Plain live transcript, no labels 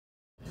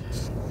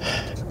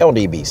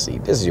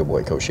LDBC, this is your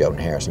boy Coach Sheldon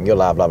Harrison. You're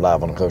live on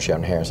the Coach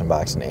Sheldon Harrison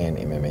Boxing and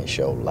MMA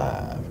Show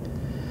live.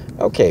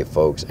 Okay,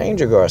 folks,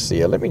 Angel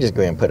Garcia, let me just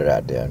go ahead and put it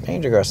out there.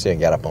 Angel Garcia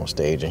got up on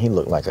stage and he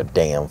looked like a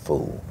damn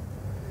fool.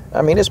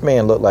 I mean, this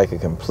man looked like a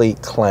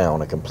complete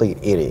clown, a complete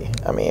idiot.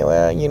 I mean,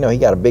 well, you know, he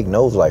got a big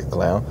nose like a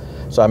clown.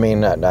 So, I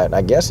mean,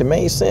 I guess it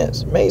made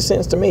sense. It made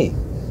sense to me.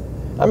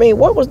 I mean,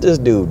 what was this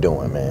dude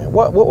doing, man?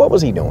 What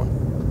was he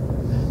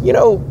doing? You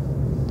know,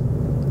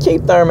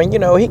 Keith Thurman, you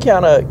know,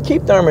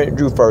 Keith Thurman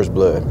drew first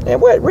blood.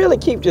 And what really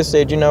Keith just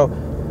said, you know,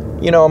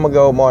 I'm going to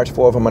go March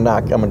 4th, I'm going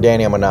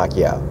to knock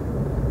you out.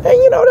 And,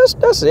 you know,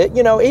 that's it.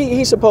 You know,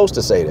 he's supposed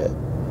to say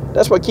that.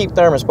 That's what Keith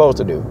Thurman's supposed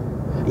to do.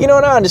 You know,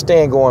 and I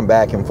understand going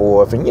back and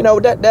forth. And, you know,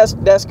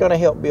 that's going to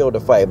help build the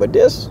fight. But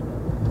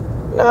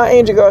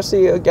Angel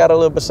Garcia got a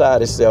little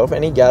beside himself.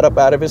 And he got up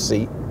out of his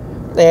seat.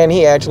 And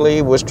he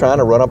actually was trying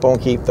to run up on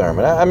Keith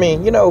Thurman. I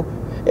mean, you know,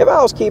 if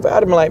I was Keith, I'd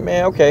have been like,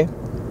 man, okay.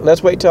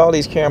 Let's wait till all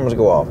these cameras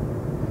go off.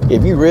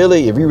 If you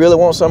really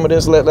want some of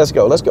this, let's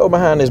go. Let's go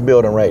behind this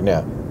building right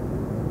now.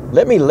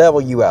 Let me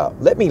level you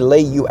out. Let me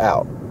lay you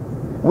out.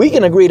 We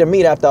can agree to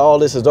meet after all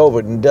this is over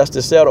and dust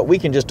is settled. We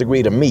can just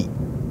agree to meet,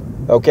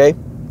 okay?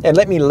 And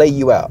let me lay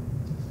you out.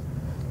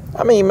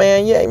 I mean,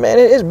 man, yeah, man,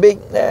 his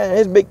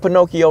big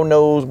Pinocchio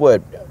nose,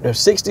 what,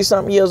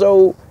 60-something years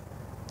old,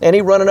 and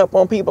he running up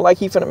on people like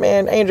he finna,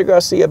 man. Angel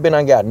Garcia been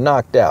and got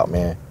knocked out,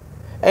 man.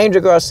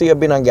 Angel Garcia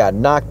been and got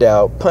knocked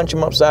out, punch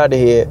him upside the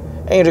head.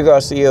 Angel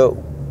Garcia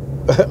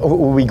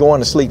will be going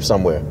to sleep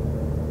somewhere.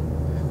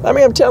 I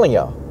mean, I'm telling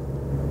y'all.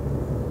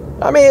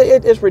 I mean,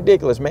 it's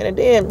ridiculous, man. And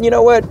then, you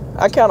know what?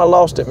 I kind of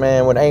lost it,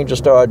 man, when Angel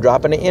started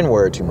dropping the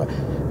N-word too much.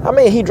 I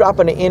mean, he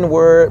dropping the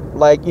N-word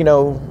like, you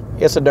know,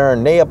 it's a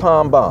darn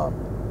napalm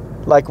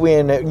bomb. Like we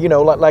in, you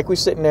know, like we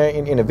sitting there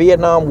in the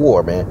Vietnam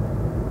War,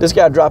 man. This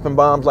guy dropping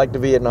bombs like the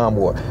Vietnam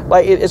War.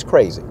 Like, it's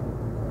crazy.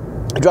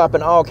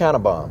 Dropping all kind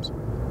of bombs.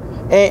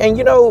 And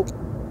you know,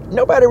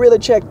 nobody really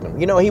checked him.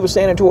 You know, he was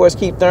saying it towards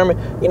Keith Thurman.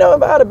 You know,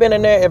 if I'd have been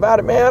in there, I'd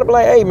have been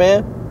like, hey,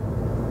 man,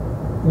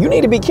 you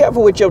need to be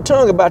careful with your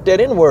tongue about that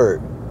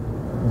N-word,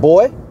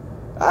 boy.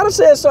 I'd have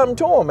said something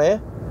to him,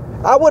 man.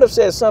 I would have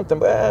said something,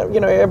 but, you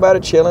know, everybody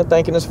chilling,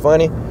 thinking it's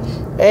funny.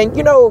 And,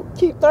 you know,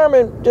 Keith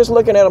Thurman just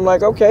looking at him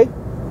like, okay,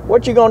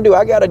 what you gonna do?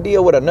 I got to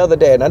deal with another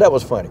dad. Now, that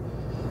was funny.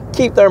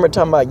 Keith Thurman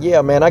talking about,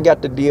 yeah, man, I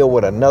got to deal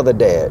with another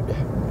dad.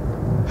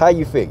 How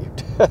you figure?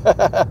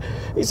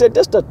 He said,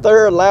 this the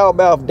third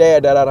loudmouth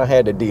dad that I done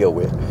had to deal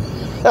with.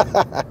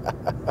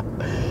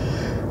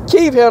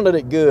 Keith handled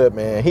it good,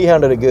 man. He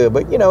handled it good.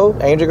 But, you know,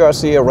 Angel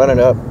Garcia running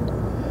up,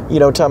 you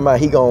know, talking about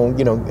he gonna,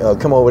 you know,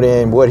 come over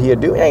there and what he'll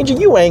do. Angel,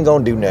 you ain't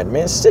gonna do nothing,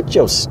 man. Sit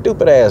your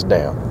stupid ass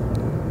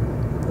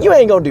down. You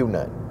ain't gonna do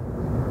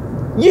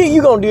nothing.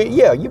 You gonna do it.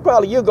 Yeah,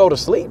 you'll go to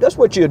sleep. That's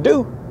what you'll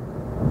do.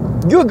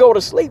 You'll go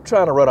to sleep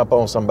trying to run up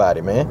on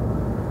somebody, man.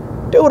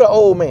 Do the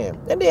old man.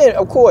 And then,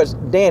 of course,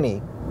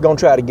 Danny gonna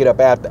try to get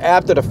up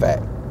after the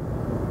fact.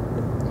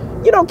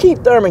 You know,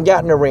 Keith Thurman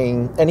got in the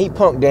ring and he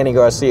punked Danny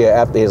Garcia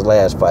after his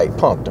last fight.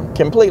 Punked him.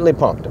 Completely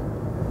punked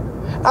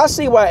him. I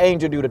see why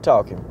Angel do the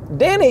talking.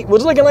 Danny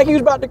was looking like he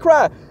was about to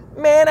cry.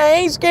 Man, I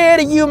ain't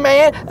scared of you,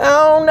 man. I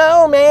don't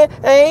know, man.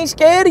 I ain't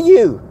scared of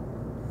you.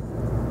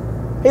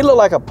 He looked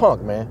like a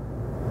punk, man.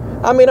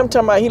 I mean, I'm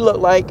talking about he looked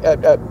like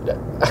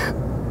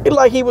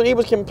he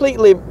was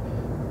completely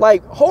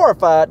like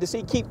horrified to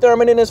see Keith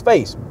Thurman in his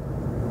face.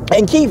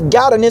 And Keith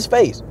got in his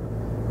face.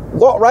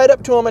 Walked right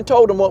up to him and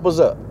told him what was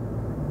up.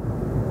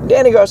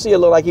 Danny Garcia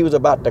looked like he was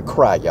about to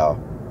cry, y'all.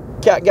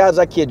 Guys,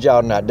 I kid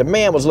y'all not. The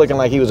man was looking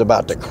like he was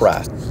about to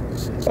cry.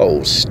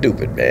 Oh,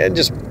 stupid, man.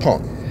 Just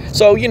punk.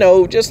 So, you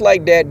know, just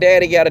like that,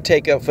 Daddy got to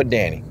take up for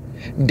Danny.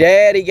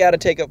 Daddy got to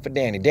take up for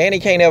Danny. Danny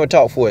can't ever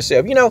talk for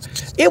himself. You know,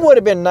 it would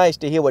have been nice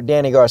to hear what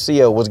Danny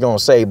Garcia was going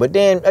to say. But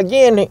then,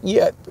 again,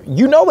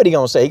 you know what he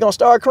going to say. He going to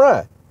start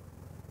crying.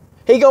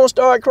 He going to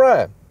start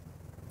crying.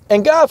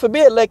 And God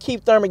forbid, let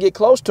Keith Thurman get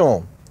close to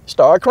him.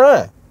 Start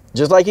crying.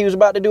 Just like he was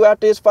about to do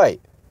after his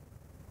fight.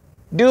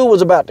 Dude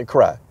was about to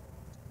cry.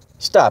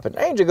 Stop it.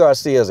 Angel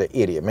Garcia's an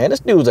idiot, man. This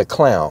dude's a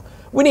clown.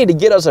 We need to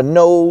get us a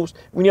nose.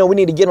 We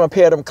need to get him a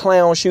pair of them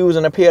clown shoes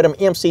and a pair of them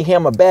MC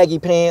Hammer baggy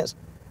pants.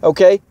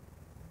 Okay?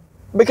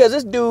 Because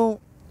this dude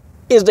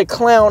is the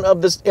clown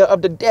of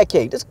the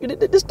decade. This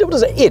dude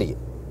is an idiot.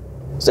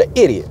 It's an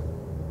idiot.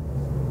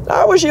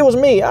 I wish it was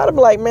me. I'd have been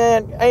like,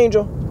 man,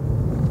 Angel,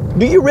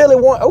 do you really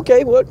want...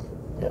 Okay, what?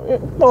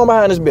 Come on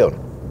behind this building.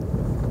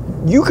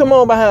 You come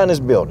on behind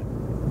this building.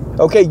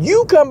 Okay,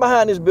 you come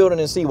behind this building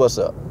and see what's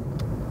up.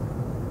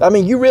 I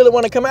mean, you really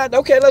want to come out?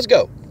 Okay, let's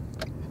go.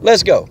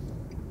 Let's go.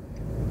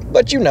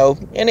 But you know,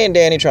 and then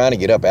Danny trying to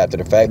get up after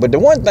the fact. But the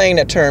one thing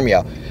that turned me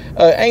out,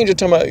 Angel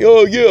talking about,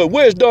 oh yeah,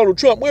 where's Donald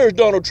Trump? Where's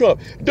Donald Trump?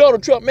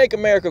 Donald Trump, make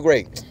America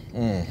great.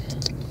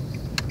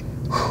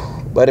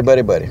 Buddy.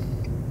 Buddy.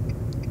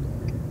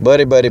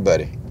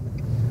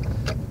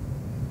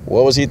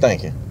 What was he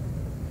thinking?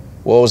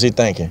 What was he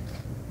thinking?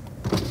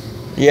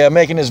 Yeah,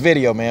 making this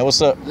video, man.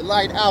 What's up? The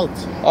light out.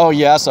 Oh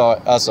yeah, I saw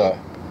it.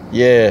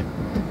 Yeah,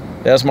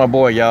 that's my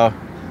boy, y'all.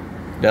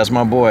 That's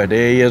my boy.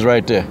 There he is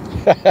right there.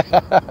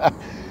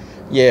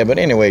 Yeah, but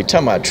anyway,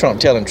 talking about Trump,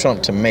 telling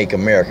Trump to make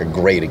America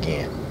great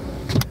again.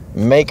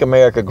 Make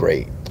America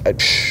great.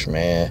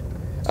 Man,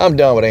 I'm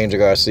done with Angel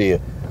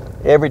Garcia.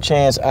 Every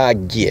chance I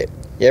get,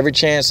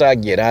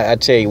 I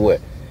tell you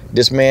what,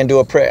 this man do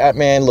a prayer.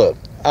 Man, look,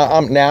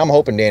 I'm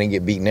hoping Danny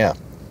get beat now.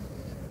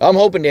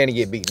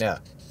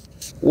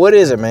 What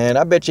is it, man?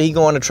 I bet you he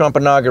going to Trump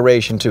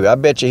inauguration too. I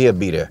bet you he'll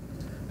be there.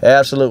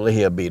 Absolutely,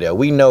 he'll be there.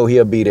 We know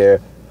he'll be there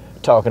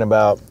talking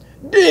about,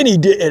 Danny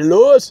didn't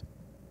lose.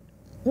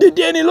 Did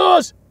Danny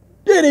lose?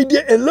 Danny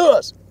didn't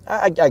lose.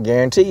 I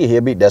guarantee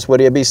you that's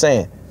what he'll be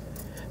saying.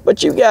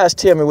 But you guys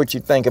tell me what you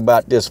think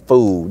about this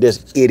fool,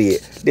 this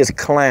idiot, this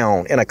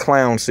clown in a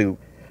clown suit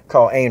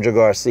called Angel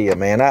Garcia,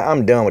 man.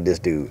 I'm done with this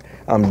dude.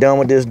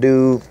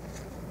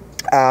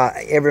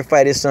 Every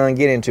fight his son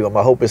get into him,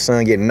 I hope his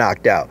son get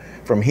knocked out.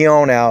 From here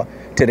on out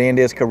to the end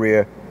of his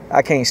career,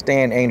 I can't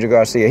stand Angel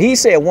Garcia. He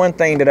said one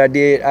thing that I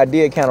did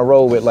kind of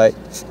roll with, like,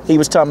 he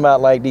was talking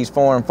about, like, these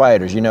foreign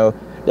fighters, you know,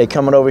 they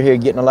coming over here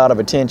getting a lot of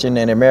attention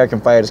and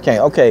American fighters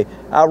can't. Okay,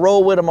 I'll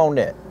roll with him on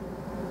that.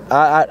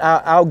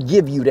 I'll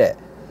give you that.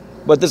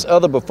 But this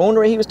other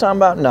buffoonery he was talking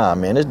about, nah,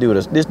 man, this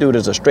dude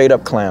is a straight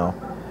up clown.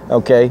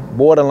 Okay,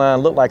 borderline,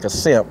 look like a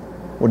simp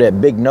with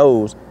that big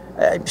nose.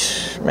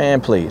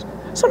 Man, please,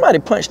 somebody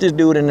punch this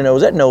dude in the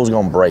nose. That nose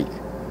gonna break.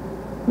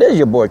 There's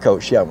your boy,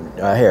 Coach Shelton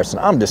Harrison.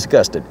 I'm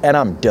disgusted and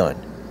I'm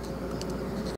done.